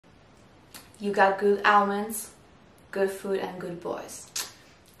you got good almonds, good food and good boys.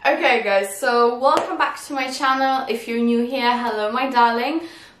 Okay guys, so welcome back to my channel. If you're new here, hello my darling.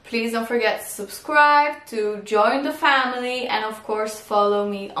 Please don't forget to subscribe, to join the family, and of course follow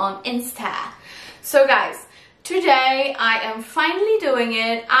me on Insta. So guys, today I am finally doing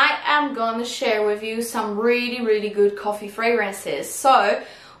it. I am gonna share with you some really good coffee fragrances. So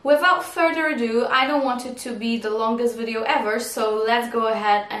without further ado, I don't want it to be the longest video ever, so let's go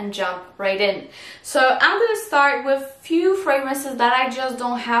ahead and jump right in. So I'm gonna start with few fragrances that I just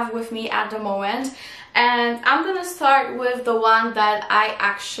don't have with me at the moment, and I'm gonna start with the one that I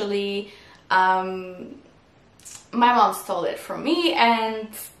actually my mom stole it from me, and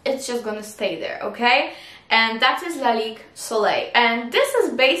it's just gonna stay there, okay? And that is Lalique Soleil, and this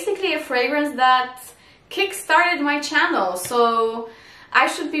is basically a fragrance that kick-started my channel, so I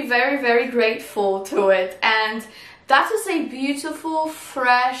should be very grateful to it. And that is a beautiful,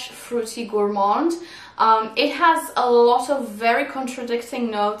 fresh, fruity gourmand. It has a lot of very contradicting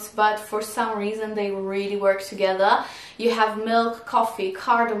notes, but for some reason they really work together. You have milk, coffee,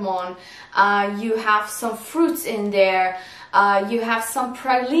 cardamom, you have some fruits in there, you have some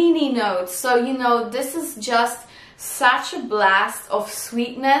praline notes. So, you know, this is just such a blast of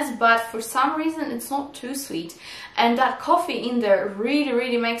sweetness, but for some reason it's not too sweet, and that coffee in there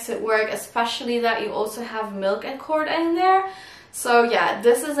really makes it work, especially that you also have milk accord in there. So yeah,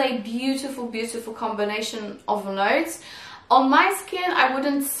 this is a beautiful combination of notes. On my skin, I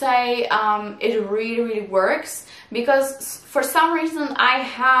wouldn't say it really works, because for some reason I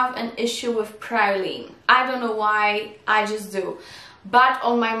have an issue with praline. I don't know why, I just do. But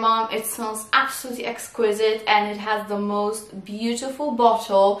on my mom it smells absolutely exquisite, and it has the most beautiful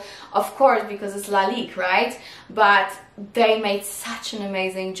bottle, of course, because it's Lalique, right? But they made such an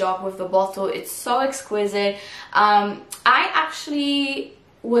amazing job with the bottle. It's so exquisite. I actually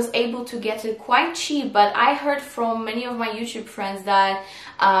was able to get it quite cheap, but I heard from many of my YouTube friends that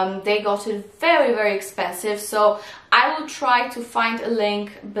they got it very expensive. So I will try to find a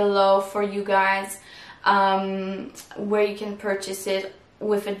link below for you guys where you can purchase it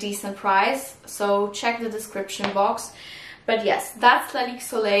with a decent price, so check the description box. But yes, that's Lalique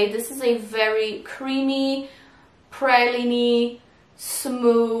Soleil. This is a very creamy, praline,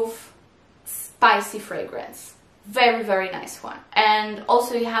 smooth, spicy fragrance. Very nice one, and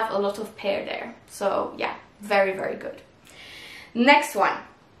also you have a lot of pear there, so yeah, very good. Next one,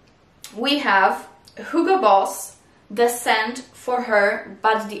 we have Hugo Boss, the scent for her,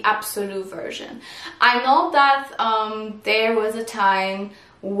 but the absolute version. I know that there was a time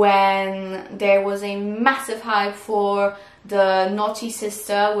when there was a massive hype for the Naughty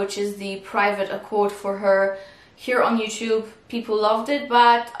Sister, which is the private accord for her. Here on YouTube, people loved it,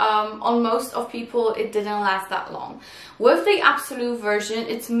 but on most of people, it didn't last that long. With the absolute version,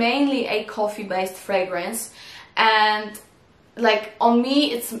 it's mainly a coffee-based fragrance, and like on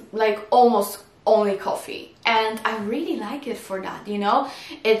me, it's like almost only coffee, and I really like it for that, you know.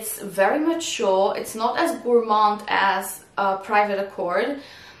 It's very mature, it's not as gourmand as Private Accord.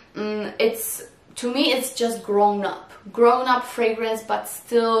 To me it's just grown up fragrance, but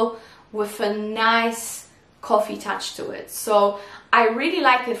still with a nice coffee touch to it. So I really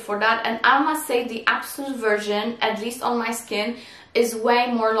like it for that, and I must say the absolute version, at least on my skin, is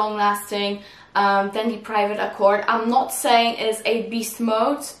way more long lasting than the Private Accord. I'm not saying it's a beast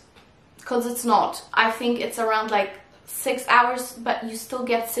mode, because it's not. I think it's around like 6 hours, but you still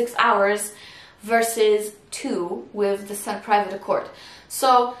get 6 hours versus 2 with the scent Private Accord.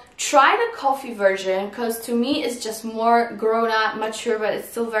 So try the coffee version, because to me it's just more grown up, mature, but it's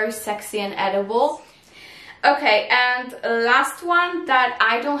still very sexy and edible. Okay, and last one that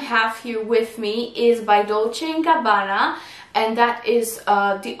I don't have here with me is by Dolce & Gabbana, and that is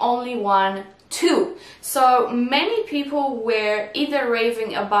the only one 2. So many people were either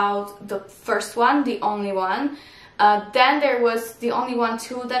raving about the first one, the only one, then there was the only one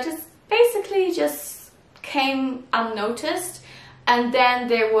 2 that is basically just came unnoticed, and then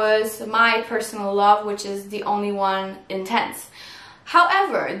there was my personal love, which is the only one intense.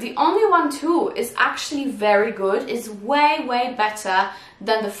 However, the only one 2 is actually very good, is way better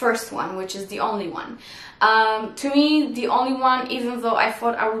than the first one, which is the only one. To me, the only one, even though I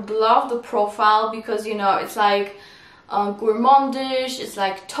thought I would love the profile, because, you know, it's like gourmandish, it's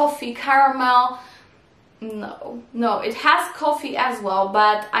like toffee caramel. No, it has coffee as well,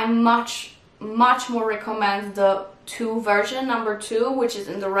 but I much more recommend the 2 version, number 2, which is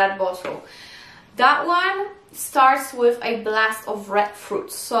in the red bottle. That one starts with a blast of red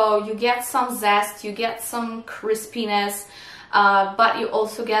fruits, so you get some zest, you get some crispiness, but you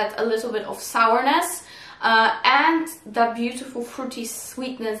also get a little bit of sourness. and that beautiful fruity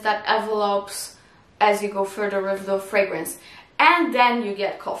sweetness that envelopes as you go further with the fragrance. And then you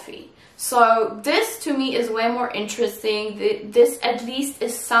get coffee. So this to me is way more interesting. This at least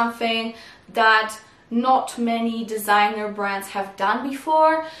is something that not many designer brands have done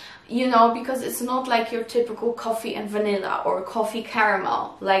before, you know, because it's not like your typical coffee and vanilla or coffee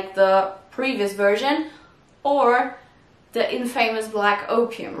caramel like the previous version or the infamous black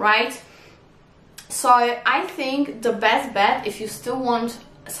opium, right? So I think the best bet, if you still want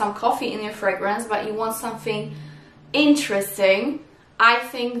some coffee in your fragrance but you want something interesting, I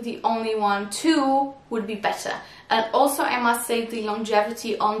think the Only One 2 would be better. And also I must say the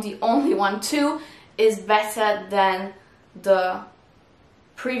longevity on the Only One 2 is better than the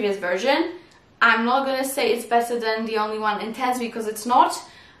previous version. I'm not gonna say it's better than the Only One Intense because it's not,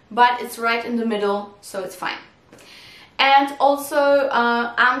 but it's right in the middle, so it's fine. And also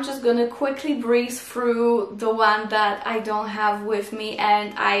I'm just gonna quickly breeze through the one that I don't have with me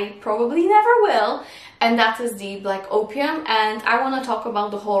and I probably never will, and that is the Black Opium. And I want to talk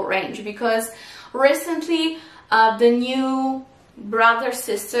about the whole range because recently the new brother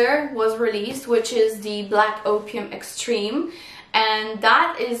sister was released, which is the Black Opium Extreme, and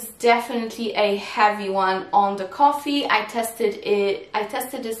that is definitely a heavy one on the coffee. I tested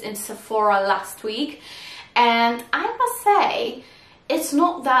this in Sephora last week, and I must say it's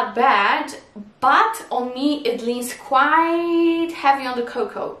not that bad, but on me it leans quite heavy on the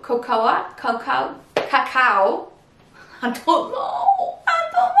cacao. I don't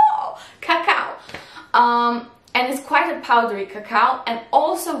know, cacao. And it's quite a powdery cacao, and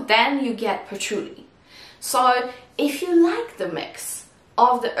also then you get patchouli. So if you like the mix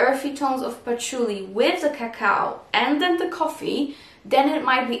of the earthy tones of patchouli with the cacao and then the coffee, then it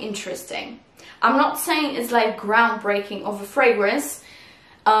might be interesting. I'm not saying it's like groundbreaking of a fragrance,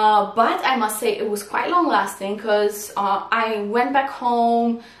 but I must say it was quite long lasting because I went back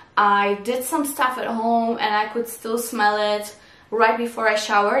home, I did some stuff at home, and I could still smell it right before I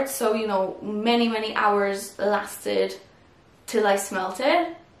showered. So, you know, many hours lasted till I smelt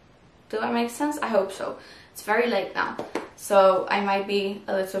it. Do that make sense? I hope so. It's very late now, so I might be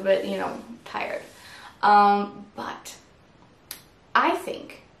a little bit, you know, tired. But I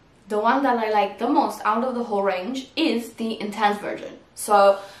think the one that I like the most out of the whole range is the intense version.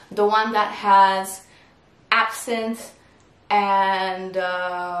 So the one that has absinthe and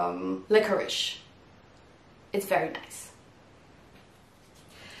licorice. It's very nice.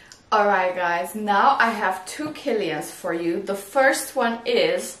 Alright guys, now I have two Kilians for you. The first one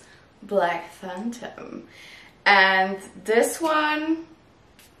is Black Phantom, and this one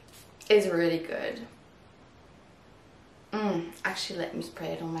is really good. Actually, let me spray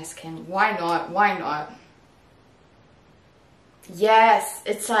it on my skin. Why not? Why not? Yes,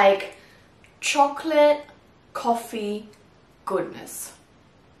 it's like chocolate, coffee, goodness.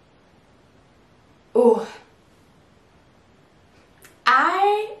 Ooh.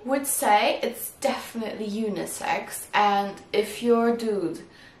 I would say it's definitely unisex, and if your dude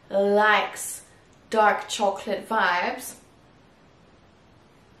likes dark chocolate vibes,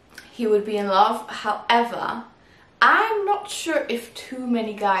 he would be in love. However, I'm not sure if too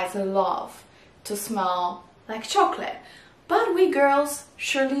many guys love to smell like chocolate, but we girls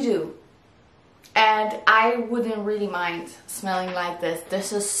surely do. And I wouldn't really mind smelling like this.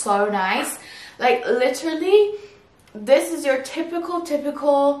 This is so nice. Like literally, this is your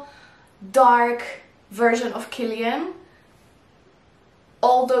typical dark version of Kilian.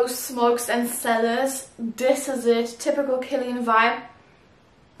 All those smokes and cellars, this is it. Typical Kilian vibe,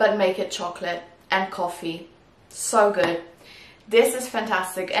 but make it chocolate and coffee. So good. This is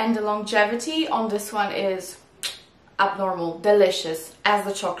fantastic, and the longevity on this one is abnormal, delicious, as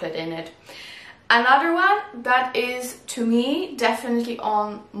the chocolate in it. Another one that is, to me, definitely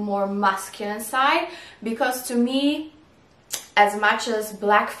on more masculine side, because to me, as much as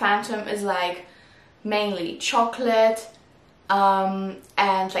Black Phantom is like mainly chocolate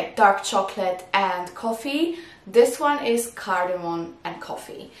and like dark chocolate and coffee, this one is cardamom and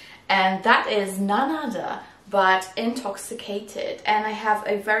coffee, and that is none other but Intoxicated, and I have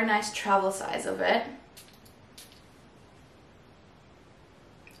a very nice travel size of it.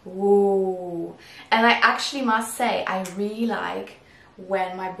 Ooh. And I actually must say, I really like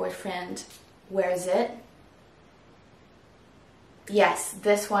when my boyfriend wears it. Yes,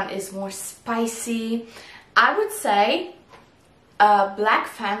 this one is more spicy. I would say Black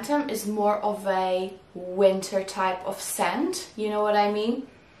Phantom is more of a winter type of scent, you know what I mean?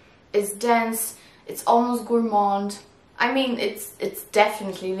 It's dense, it's almost gourmand. I mean, it's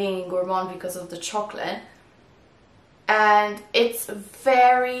definitely leaning gourmand because of the chocolate. And it's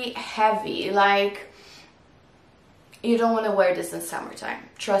very heavy, like you don't want to wear this in summertime.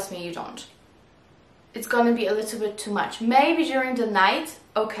 Trust me, you don't. It's gonna be a little bit too much. Maybe during the night,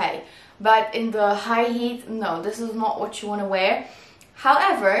 okay, but in the high heat, no, this is not what you want to wear.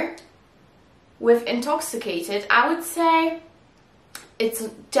 However, with Intoxicated, I would say it's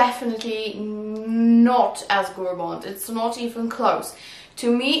definitely not as gourmand. It's not even close.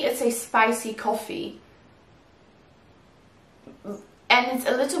 To me, it's a spicy coffee. And it's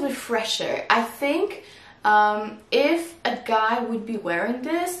a little bit fresher. I think if a guy would be wearing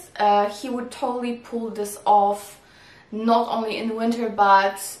this, he would totally pull this off, not only in winter,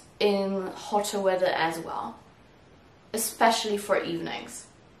 but in hotter weather as well. Especially for evenings.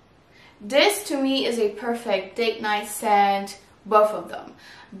 This to me is a perfect date night scent, both of them.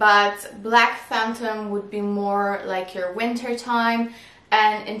 But Black Phantom would be more like your winter time,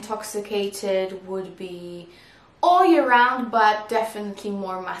 and Intoxicated would be all year round, but definitely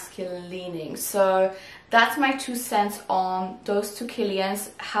more masculine leaning. So that's my 2 cents on those two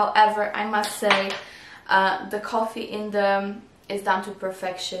Kilians. However, I must say the coffee in them is down to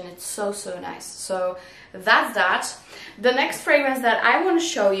perfection. It's so nice. So that's that. The next fragrance that I want to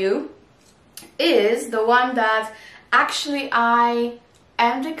show you is the one that actually I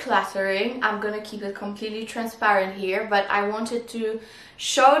am decluttering. I'm gonna keep it completely transparent here, but I wanted to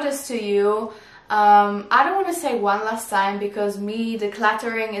show this to you. I don't want to say one last time, because me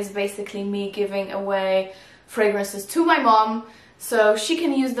decluttering is basically me giving away fragrances to my mom so she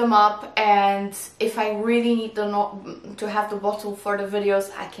can use them up, and if I really need to have the bottle for the videos,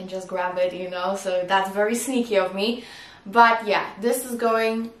 I can just grab it, you know, so that's very sneaky of me. But yeah, this is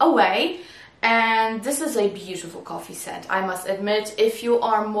going away, and this is a beautiful coffee scent, I must admit. If you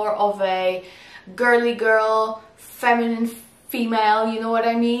are more of a girly girl, feminine female, you know what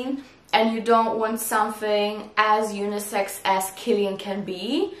I mean, and you don't want something as unisex as Kilian can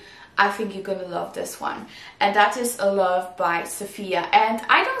be, I think you're gonna love this one. And that is A Love by Sofia. And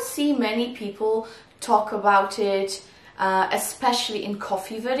I don't see many people talk about it, especially in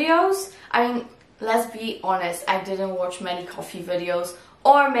coffee videos. I mean, let's be honest, I didn't watch many coffee videos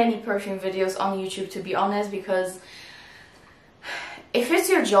or many perfume videos on YouTube, to be honest, because if it's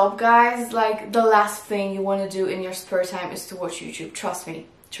your job, guys, like, the last thing you want to do in your spare time is to watch YouTube. Trust me,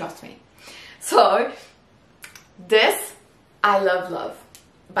 trust me. So this, I Love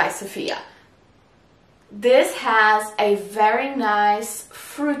by Sofia. This has a very nice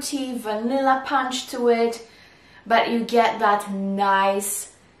fruity vanilla punch to it, but you get that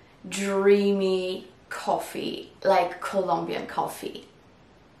nice dreamy coffee, like Colombian coffee.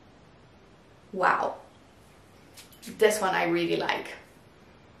 Wow, this one I really like.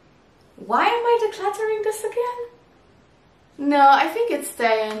 Why am I decluttering this again? No, I think it's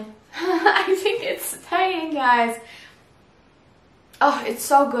staying. I think it's staying, guys. Oh, it's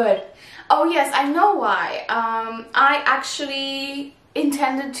so good. Oh yes, I know why. I actually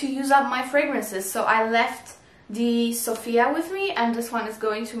intended to use up my fragrances, so I left the Sofia with me, and this one is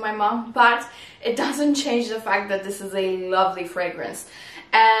going to my mom, but it doesn't change the fact that this is a lovely fragrance.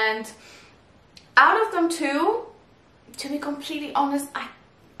 And out of them two, to be completely honest,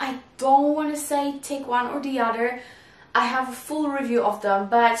 I don't want to say take one or the other. I have a full review of them,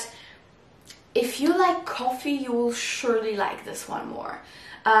 but if you like coffee, you will surely like this one more.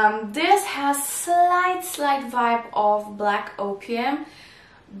 This has slight vibe of Black Opium,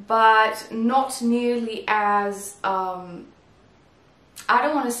 but not nearly as, I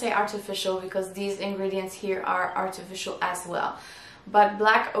don't want to say artificial, because these ingredients here are artificial as well. But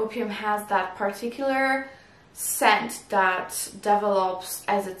Black Opium has that particular scent that develops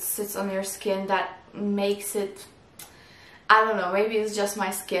as it sits on your skin that makes it, I don't know, maybe it's just my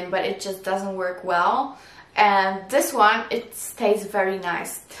skin, but it just doesn't work well. And this one, it stays very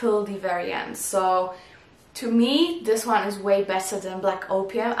nice till the very end. So to me, this one is way better than Black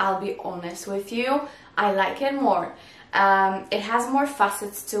Opium. I'll be honest with you, I like it more. It has more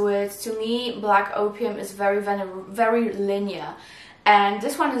facets to it. To me, Black Opium is very linear. And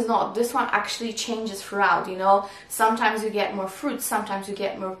this one is not. This one actually changes throughout, you know. Sometimes you get more fruit, sometimes you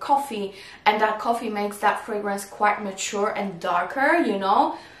get more coffee, and that coffee makes that fragrance quite mature and darker, you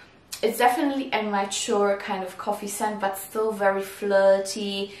know. It's definitely a mature kind of coffee scent, but still very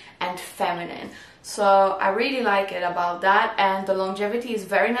flirty and feminine. So I really like it about that, and the longevity is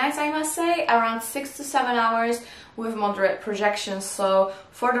very nice, I must say, around 6 to 7 hours with moderate projection. So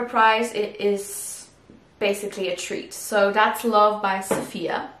for the price, it is basically a treat. So that's Love by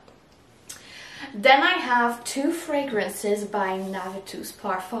Sofia. Then I have two fragrances by Navitus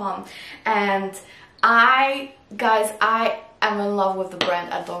Parfums, and guys, I am in love with the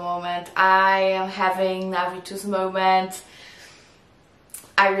brand at the moment. I am having Navitus moment.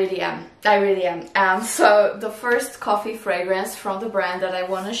 I really am. I really am. So the first coffee fragrance from the brand that I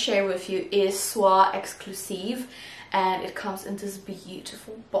want to share with you is Soir Exclusive, and it comes in this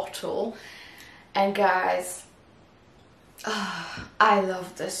beautiful bottle. And guys, I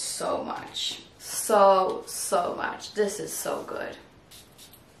love this so much. So much. This is so good.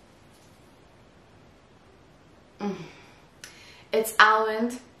 It's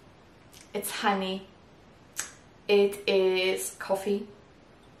almond, it's honey, it is coffee,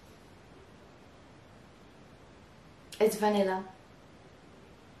 it's vanilla.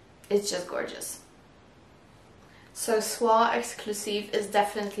 It's just gorgeous. So Soir Exclusive is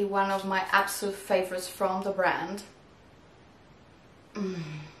definitely one of my absolute favorites from the brand.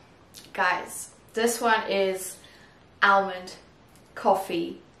 Guys, this one is almond,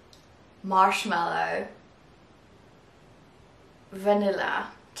 coffee, marshmallow, vanilla,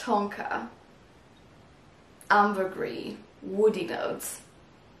 tonka, ambergris, woody notes.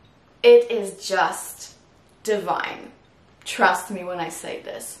 It is just divine. Trust me when I say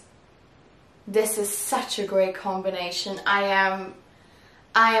this. This is such a great combination. I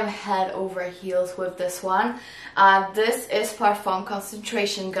am head over heels with this one. This is Parfum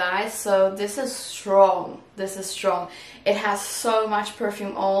concentration, guys, so this is strong. This is strong. It has so much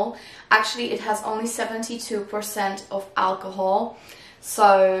perfume oil. Actually, it has only 72% of alcohol,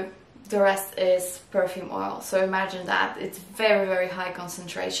 so the rest is perfume oil. So imagine that. It's very high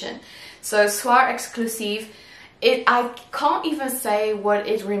concentration. So Soir Exclusive, I can't even say what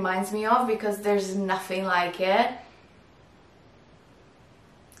it reminds me of because there's nothing like it.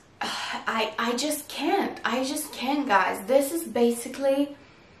 I just can't. I just can't, guys. This is basically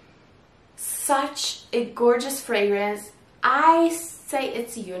such a gorgeous fragrance. I say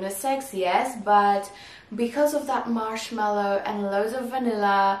it's unisex, yes, but because of that marshmallow and loads of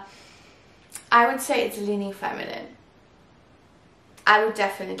vanilla, I would say it's leaning feminine. I would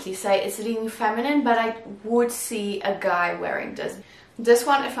definitely say it's leaning feminine, but I would see a guy wearing this. This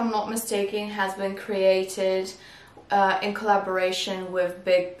one, if I'm not mistaken, has been created in collaboration with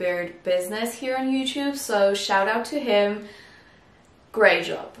Big Beard Business here on YouTube, so shout out to him. Great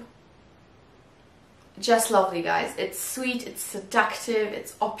job. Just lovely, guys. It's sweet, it's seductive,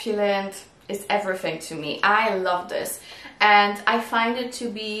 it's opulent, it's everything to me. I love this, and I find it to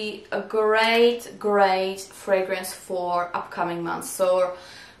be a great fragrance for upcoming months. So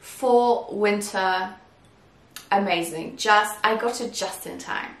fall, winter, amazing. I got it just in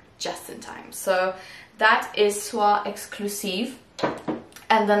time. So that is Soir Exclusive.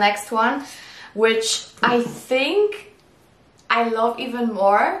 And the next one, which I think I love even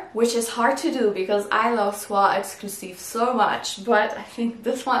more, which is hard to do because I love Soir Exclusive so much, but I think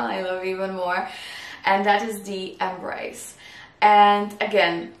this one I love even more, and that is the Embrace. And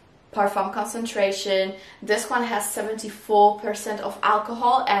again, Parfum concentration. This one has 74% of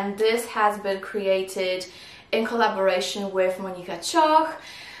alcohol, and this has been created in collaboration with Monica Choch.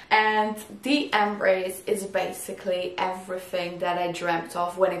 And the Embrace is basically everything that I dreamt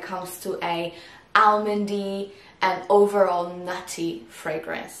of when it comes to a almondy and overall nutty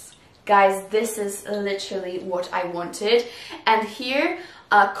fragrance. Guys, this is literally what I wanted. And here,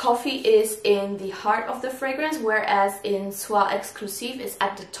 coffee is in the heart of the fragrance, whereas in Soir Exclusive is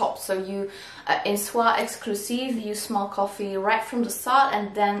at the top. So you, in Soir Exclusive, you smell coffee right from the start,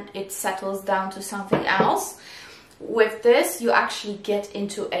 and then it settles down to something else. With this, you actually get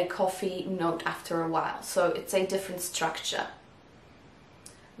into a coffee note after a while, so it's a different structure.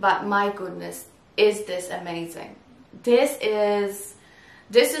 But my goodness, is this amazing. This is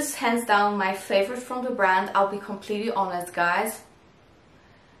hands down my favorite from the brand. I'll be completely honest, guys.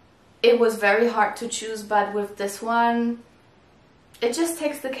 It was very hard to choose, but with this one, it just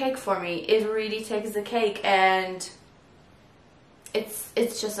takes the cake for me. It really takes the cake, and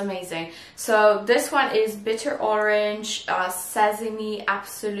it's just amazing. So this one is bitter orange, sesame,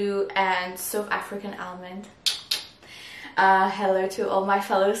 absolute, and South African almond. Hello to all my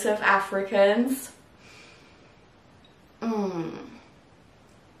fellow South Africans. You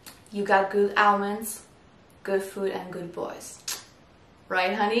got good almonds, good food, and good boys.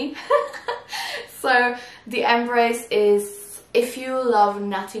 Right, honey? So the Embrace is, if you love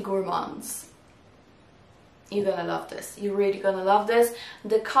nutty gourmands, you're gonna love this. You're really gonna love this.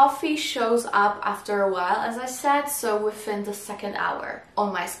 The coffee shows up after a while, as I said, so within the second hour,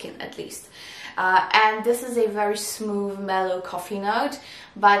 on my skin at least. And this is a very smooth, mellow coffee note,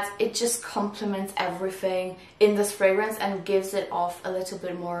 but it just complements everything in this fragrance and gives it off a little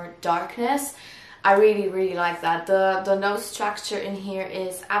bit more darkness. I really like that. The note structure in here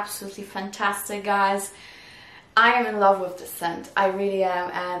is absolutely fantastic, guys. I am in love with the scent. I really am.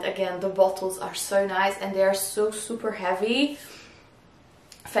 And again, the bottles are so nice, and they are so super heavy.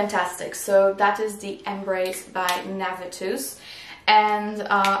 fantastic. So that is the Embrace by Navitus. And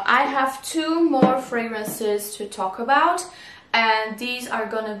I have two more fragrances to talk about, and these are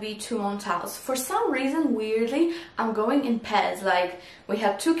gonna be two Montales. For some reason, weirdly, I'm going in pairs. Like, we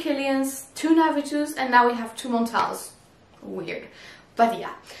have two Kilians, two Navitus, and now we have two Montales. Weird. But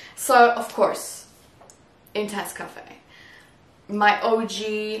yeah. So, of course, Intense Cafe. My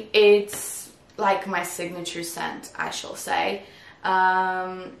OG, it's like my signature scent, I shall say.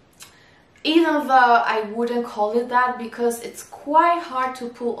 Even though I wouldn't call it that, because it's quite hard to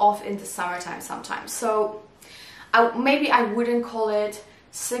pull off in the summertime sometimes. So maybe I wouldn't call it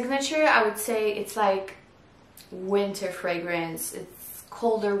signature. I would say it's like winter fragrance, it's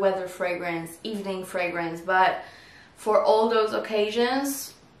colder weather fragrance, evening fragrance. But for all those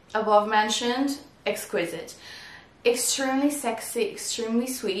occasions above mentioned, exquisite. Extremely sexy, extremely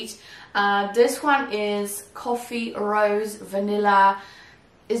sweet. This one is coffee, rose, vanilla.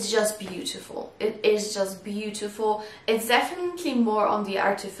 It's just beautiful. It is just beautiful. It's definitely more on the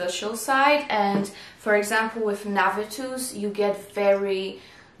artificial side, and for example with Navitus you get very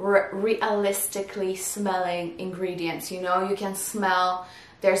realistically smelling ingredients, you know, you can smell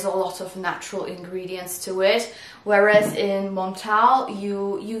there's a lot of natural ingredients to it, whereas in Montale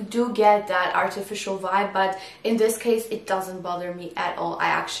you do get that artificial vibe, but in this case it doesn't bother me at all. I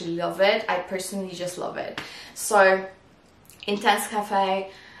actually love it. I personally just love it. So Intense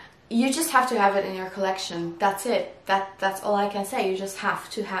Cafe, you just have to have it in your collection. That's it. That's all I can say. You just have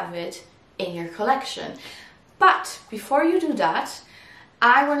to have it in your collection. But before you do that,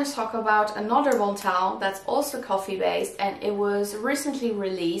 I want to talk about another Montale that's also coffee based, and it was recently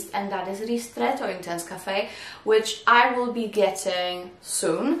released, and that is Ristretto Intense Cafe, which I will be getting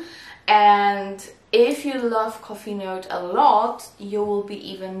soon. And if you love coffee note a lot, you will be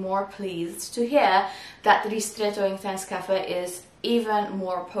even more pleased to hear that Ristretto Intense Cafe is even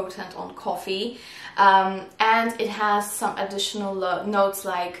more potent on coffee, and it has some additional notes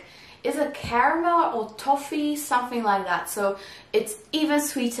like, is it caramel or toffee, something like that. So it's even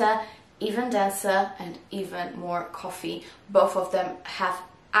sweeter, even denser, and even more coffee. Both of them have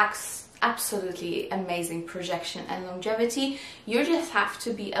absolutely amazing projection and longevity. You just have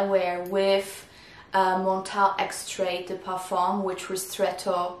to be aware with Montale Extrait de Parfum, which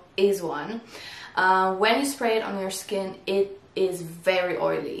Ristretto is one. When you spray it on your skin, it is very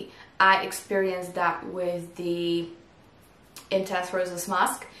oily. I experienced that with the Intense Roses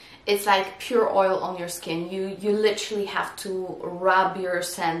mask. It's like pure oil on your skin. You literally have to rub your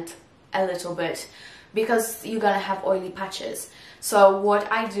scent a little bit because you're gonna have oily patches. So what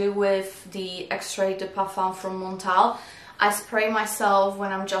I do with the Extrait de Parfum from Montale, I spray myself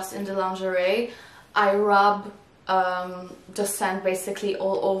when I'm just in the lingerie. I rub the scent basically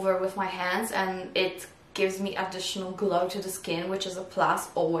all over with my hands, and it gives me additional glow to the skin, which is a plus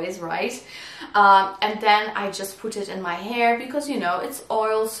always, right? And then I just put it in my hair because, you know, it's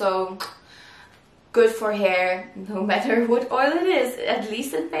oil, so good for hair, no matter what oil it is. At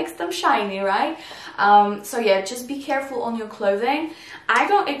least it makes them shiny, right? So yeah, just be careful on your clothing. I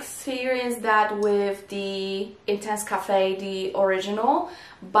don't experience that with the Intense Cafe, the original,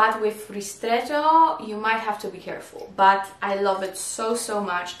 but with Ristretto you might have to be careful. But I love it so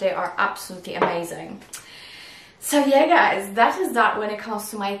much. They are absolutely amazing. So yeah guys, that is that when it comes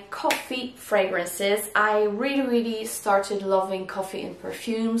to my coffee fragrances. I really started loving coffee and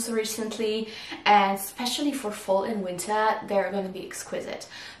perfumes recently, and especially for fall and winter they're going to be exquisite.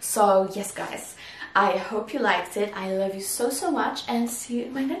 So yes guys, I hope you liked it. I love you so much, and see you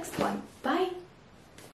in my next one. Bye!